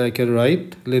and then I can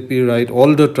write. Let me write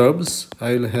all the terms.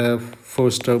 I will have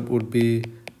first term would be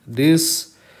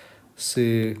this,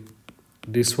 say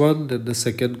this one, then the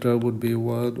second term would be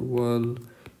 1 1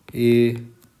 a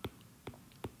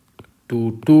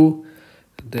 2 2,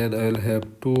 then I will have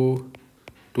 2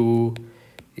 2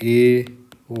 a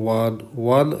 1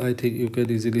 1. I think you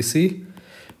can easily see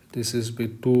this is be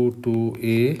 2 2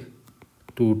 a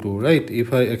 2 2, right?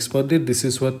 If I expand it, this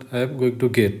is what I am going to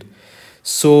get.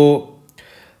 So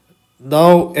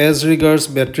now as regards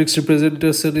matrix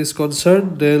representation is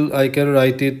concerned, then I can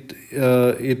write it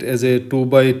as a 2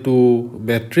 by 2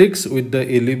 matrix with the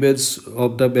elements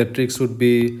of the matrix would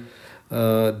be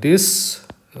this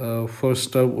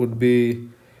first term would be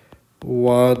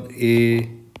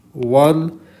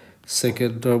 1a1,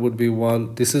 second term would be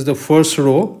 1. This is the first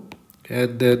row,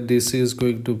 and then this is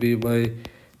going to be my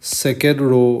second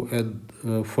row and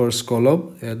first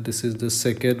column, and this is the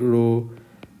second row,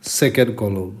 second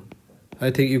column. I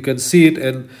think you can see it,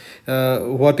 and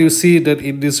what you see that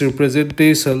in this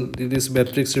representation, in this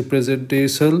matrix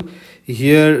representation,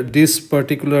 here this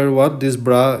particular one, this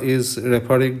bra is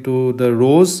referring to the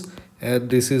rows and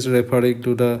this is referring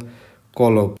to the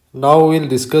column. Now we'll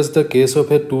discuss the case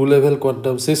of a two-level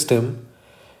quantum system.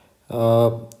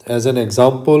 As an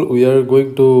example, we are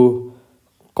going to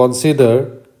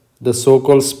consider the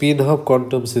so-called spin-half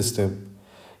quantum system.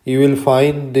 You will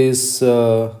find this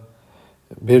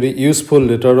very useful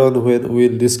later on when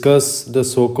we'll discuss the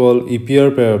so-called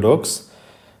EPR paradox.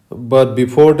 But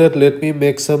before that, let me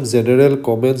make some general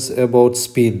comments about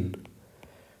spin.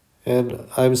 And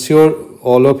I'm sure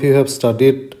all of you have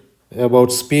studied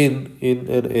about spin in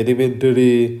an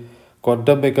elementary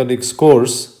quantum mechanics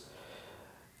course.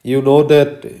 You know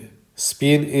that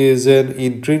spin is an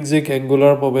intrinsic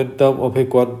angular momentum of a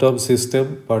quantum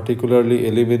system, particularly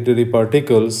elementary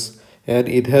particles, and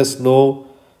it has no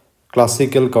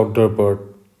classical counterpart.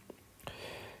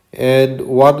 And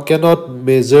one cannot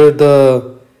measure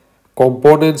the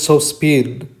components of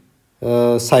spin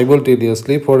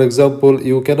simultaneously. For example,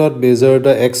 you cannot measure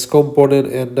the x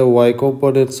component and the y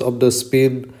components of the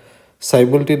spin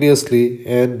simultaneously,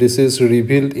 and this is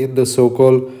revealed in the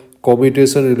so-called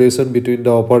commutation relation between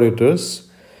the operators.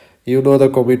 You know the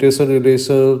commutation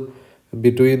relation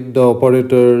between the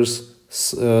operators,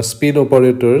 spin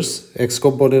operators, x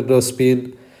component of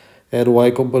spin and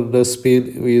y component of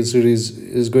spin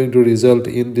is going to result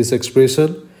in this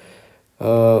expression.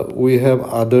 We have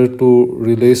other two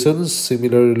relations,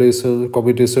 similar relations,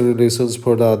 commutation relations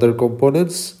for the other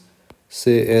components.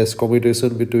 Say as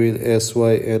commutation between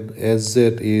Sy and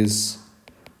Sz is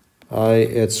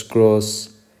IH cross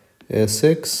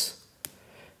Sx,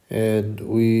 and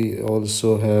we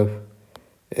also have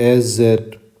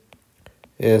Sz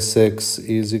Sx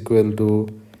is equal to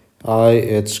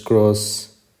IH cross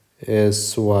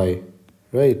Sy,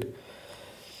 right?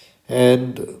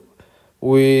 And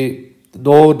we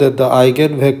know that the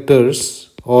eigenvectors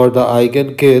or the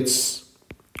eigengates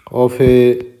of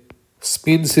a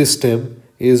spin system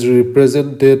is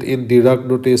represented in Dirac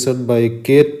notation by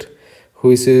gate,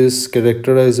 which is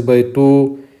characterized by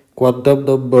two quantum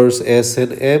numbers S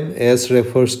and M. S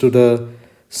refers to the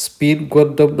spin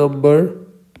quantum number.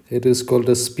 It is called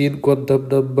the spin quantum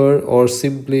number, or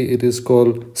simply it is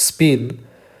called spin.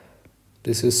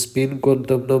 This is spin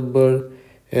quantum number,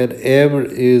 and M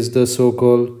is the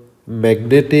so-called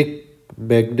magnetic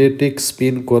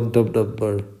spin quantum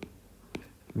number.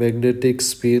 Magnetic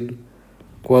spin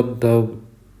quantum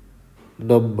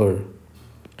number.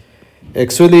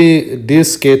 Actually,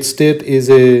 this Kate state is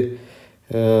a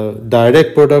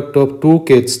direct product of two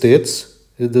Kate states,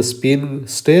 is the spin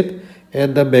state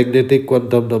and the magnetic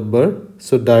quantum number.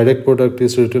 So direct product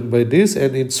is written by this,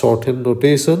 and in shorthand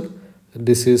notation,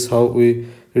 this is how we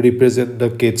represent the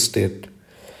Kate state.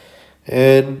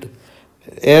 And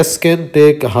S can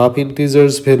take half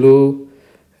integers value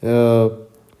and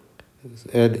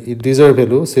integer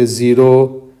value, say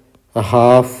 0, a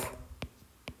half,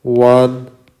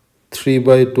 1, 3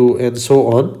 by 2 and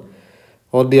so on,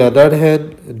 On the other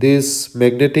hand, this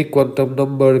magnetic quantum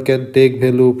number can take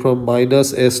value from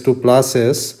minus s to plus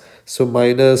s. So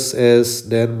minus s,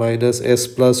 then minus s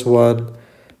plus 1,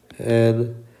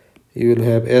 and you will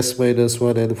have s minus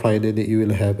 1, and finally you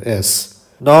will have s.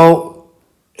 Now,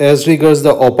 as regards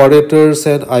the operators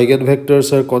and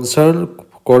eigenvectors are concerned,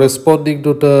 corresponding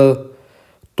to the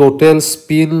total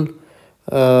spin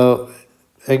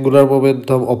angular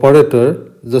momentum operator,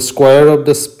 the square of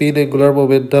the spin angular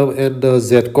momentum and the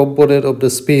z component of the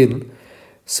spin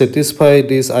satisfy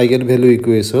this eigenvalue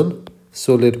equation.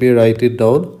 So let me write it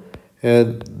down,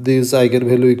 and these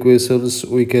eigenvalue equations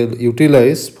we can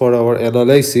utilize for our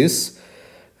analysis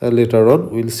later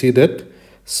on. We'll see that.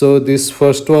 So this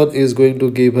first one is going to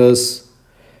give us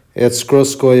h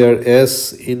cross square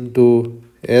s into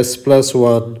s plus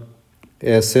 1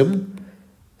 sm.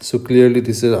 So clearly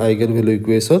this is an eigenvalue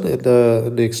equation, and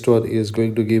the next one is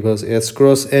going to give us s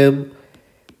cross m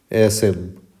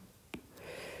sm.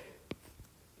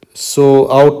 So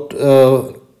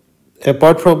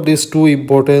apart from these two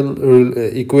important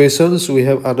equations, we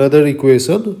have another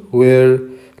equation where,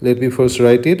 let me first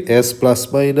write it, s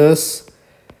plus minus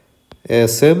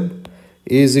sm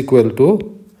is equal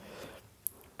to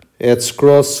h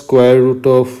cross square root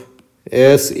of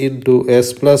s into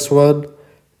s plus 1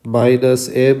 minus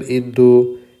m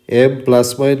into m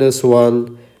plus minus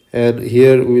 1, and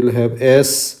here we will have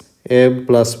s m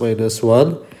plus minus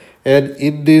 1, and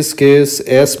in this case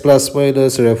s plus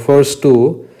minus refers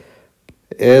to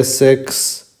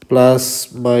sx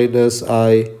plus minus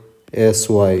I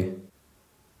sy.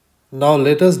 Now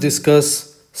let us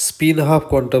discuss spin half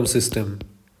quantum system.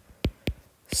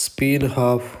 Spin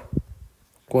half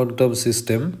quantum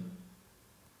system.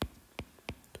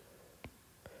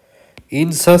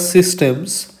 In such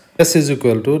systems, s is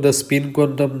equal to the spin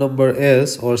quantum number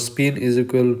s, or spin is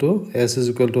equal to s is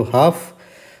equal to half.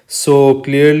 So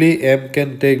clearly m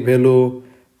can take value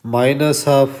minus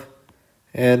half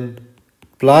and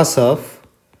plus half.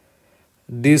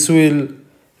 This will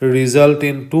result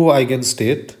in two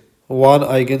eigenstate. One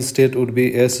eigenstate would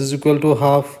be s is equal to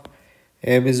half,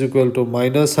 m is equal to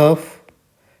minus half,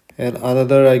 and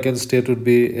another eigenstate would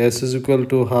be s is equal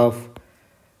to half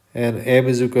and m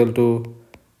is equal to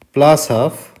plus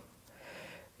half.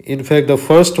 In fact, the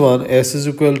first one, s is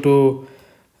equal to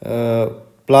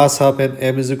plus half and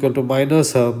m is equal to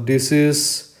minus half, this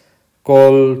is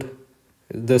called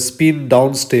the spin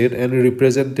down state and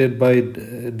represented by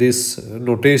this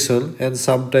notation, and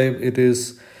sometimes it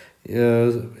is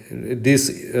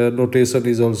this notation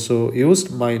is also used,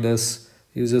 minus,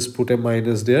 you just put a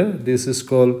minus there. This is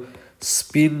called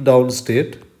spin down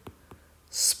state.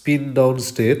 Spin down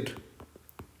state.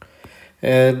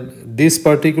 And this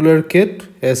particular case,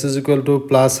 s is equal to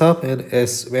plus half and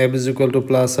m is equal to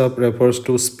plus half, refers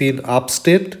to spin up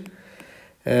state,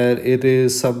 and it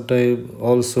is sometimes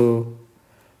also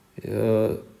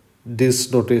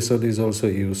this notation is also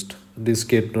used. This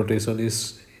Kate notation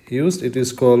is used. It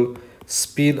is called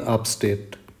spin up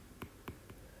state.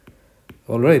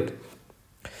 All right,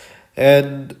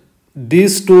 and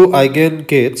these two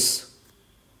eigenkates,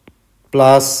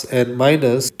 plus and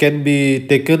minus, can be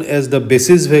taken as the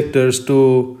basis vectors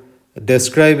to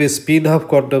describe a spin half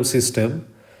quantum system.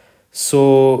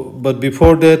 So, but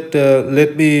before that,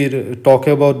 let me talk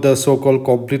about the so-called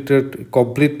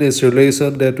completeness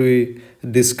relation that we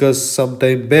discussed some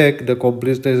time back. The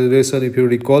completeness relation, if you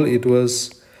recall, it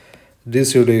was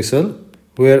this relation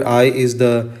where I is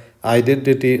the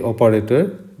identity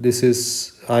operator. This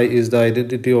is I is the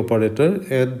identity operator,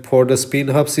 and for the spin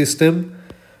half system,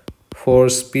 for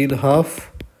spin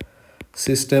half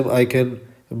system, I can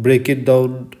break it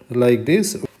down like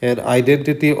this. And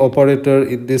identity operator,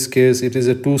 in this case, it is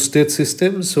a two-state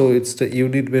system, so it's the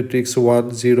unit matrix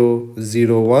 1 0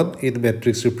 0 1 in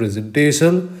matrix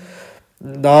representation.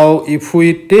 Now if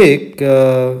we take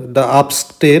the up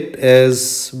state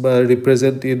as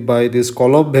represented by this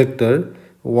column vector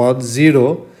 1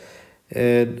 0,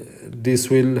 and this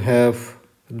will have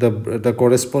the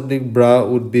corresponding bra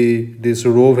would be this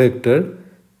row vector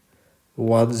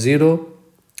 1 0.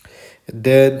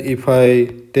 Then if I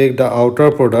take the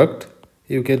outer product,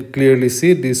 you can clearly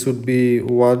see this would be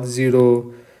 1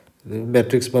 0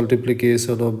 matrix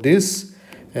multiplication of this,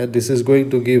 and this is going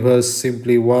to give us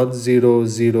simply 1 0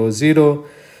 0 0.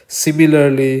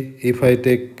 Similarly, if I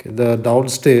take the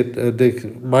downstate,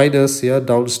 the minus,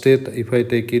 downstate, if I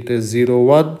take it as 0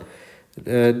 1,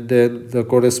 and then the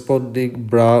corresponding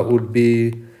bra would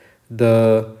be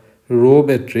the row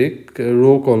metric,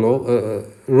 row column,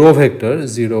 row vector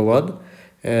 0 1,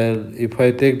 and if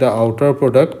I take the outer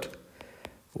product,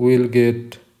 we'll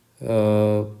get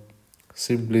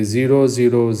simply 0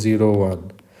 0 0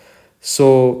 1.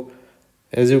 So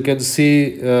as you can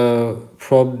see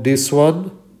from this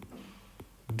one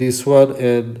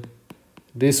and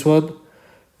this one,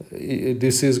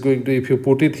 this is going to, if you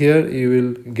put it here, you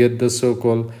will get the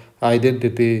so-called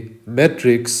identity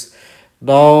matrix.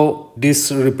 Now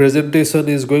this representation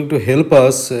is going to help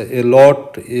us a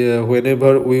lot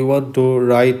whenever we want to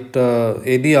write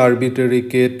any arbitrary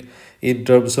kate in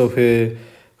terms of a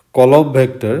column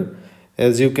vector.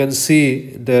 As you can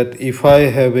see that if I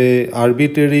have a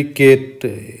arbitrary kate,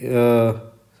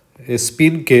 a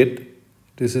spin kate,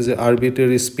 this is an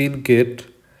arbitrary spin kate,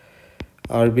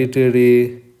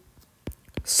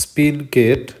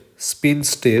 spin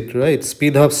state, right?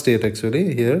 Spin half state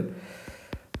actually here.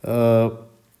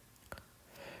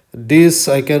 This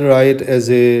I can write as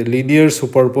a linear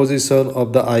superposition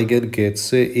of the eigenkates,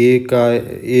 say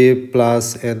A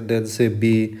plus and then say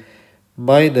B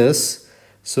minus.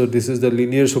 So this is the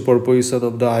linear superposition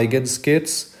of the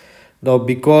eigenskates. Now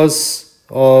because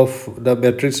of the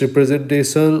matrix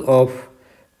representation of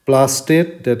plus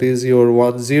state, that is your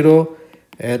 1 0,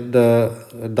 and the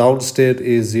down state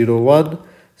is 0 1,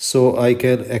 so I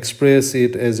can express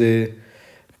it as a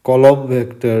column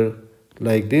vector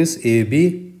like this,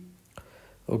 AB.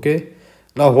 Okay,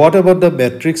 now what about the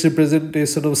matrix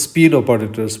representation of spin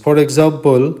operators? For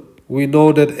example, we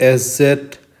know that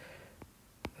SZ.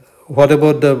 What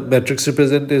about the matrix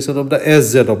representation of the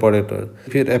SZ operator?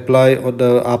 If it apply on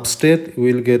the up state,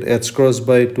 we will get H cross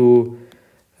by 2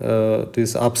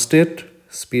 this up state,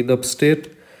 spin up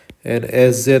state, and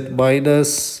SZ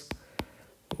minus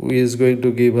is going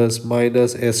to give us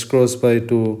minus S cross by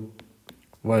 2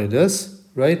 minus,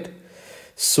 right?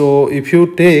 So if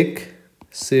you take,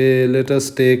 say, let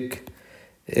us take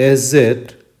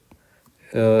SZ,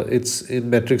 it's in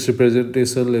matrix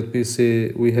representation. Let me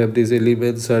say we have these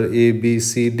elements are A, B,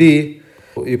 C, D.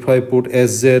 If I put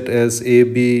SZ as A,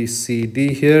 B, C,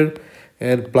 D here,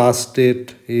 and plus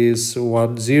state is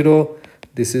 1 0,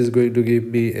 this is going to give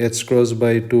me H cross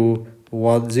by 2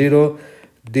 1 0.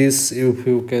 This, if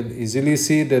you can easily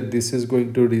see that this is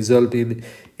going to result in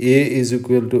A is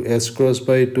equal to S cross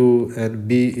by 2 and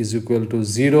B is equal to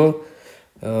 0.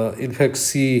 In fact,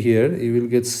 C here, you will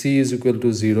get C is equal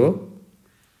to 0.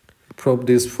 From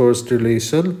this first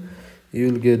relation,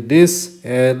 you will get this,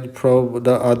 and from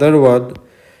the other one,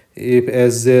 if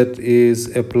SZ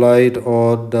is applied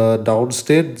on the down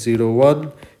state 0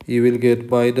 1, you will get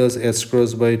minus S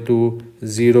cross by 2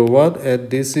 0 1, and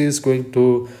this is going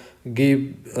to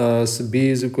give us B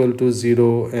is equal to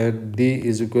 0 and D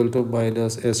is equal to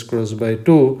minus S cross by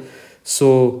 2.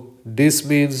 So this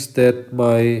means that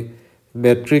my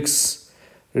matrix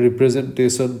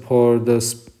representation for the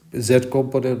Z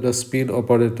component of the spin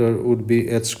operator would be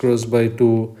H cross by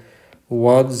 2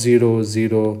 1 0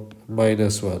 0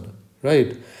 minus 1,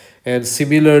 right? And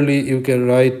similarly you can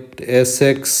write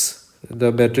Sx,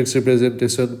 the matrix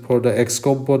representation for the X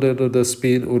component of the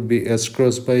spin would be H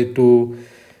cross by 2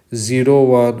 0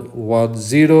 1 1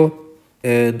 0,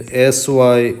 and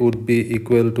Sy would be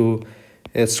equal to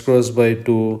H cross by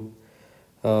 2,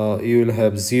 you will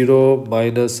have 0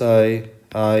 minus I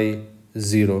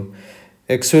 0.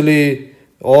 Actually,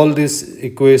 all these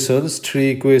equations,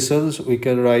 three equations, we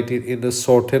can write it in the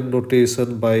shorthand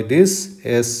notation by this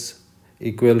S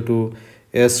equal to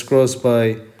S cross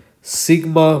by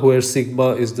sigma, where sigma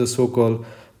is the so-called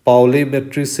Pauli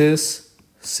matrices.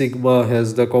 Sigma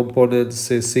has the components,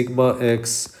 say sigma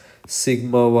x,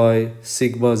 sigma y,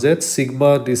 sigma z.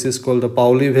 Sigma, this is called the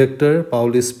Pauli vector,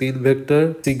 Pauli spin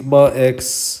vector. Sigma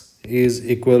x is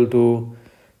equal to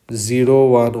 0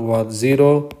 1 1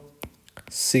 0.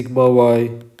 Sigma y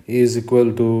is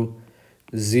equal to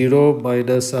 0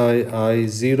 minus I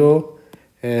 0,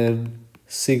 and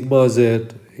sigma z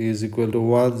is equal to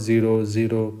 1 0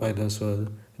 0 minus 1.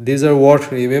 These are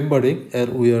worth remembering,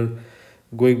 and we are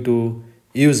going to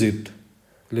use it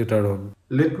later on.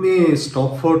 Let me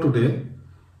stop for today.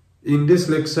 In this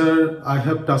lecture, I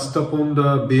have touched upon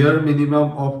the bare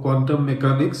minimum of quantum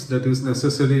mechanics that is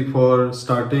necessary for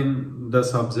starting the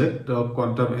subject of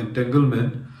quantum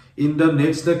entanglement. In the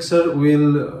next lecture,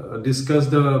 we'll discuss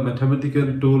the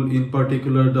mathematical tool, in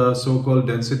particular the so-called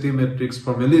density matrix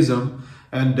formalism.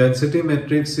 And density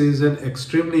matrix is an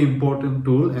extremely important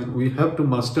tool, and we have to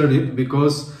master it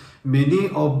because many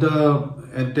of the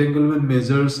entanglement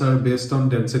measures are based on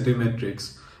density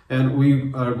matrix. And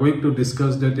we are going to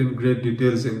discuss that in great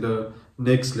details in the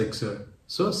next lecture.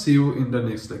 So see you in the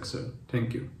next lecture.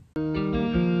 Thank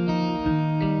you.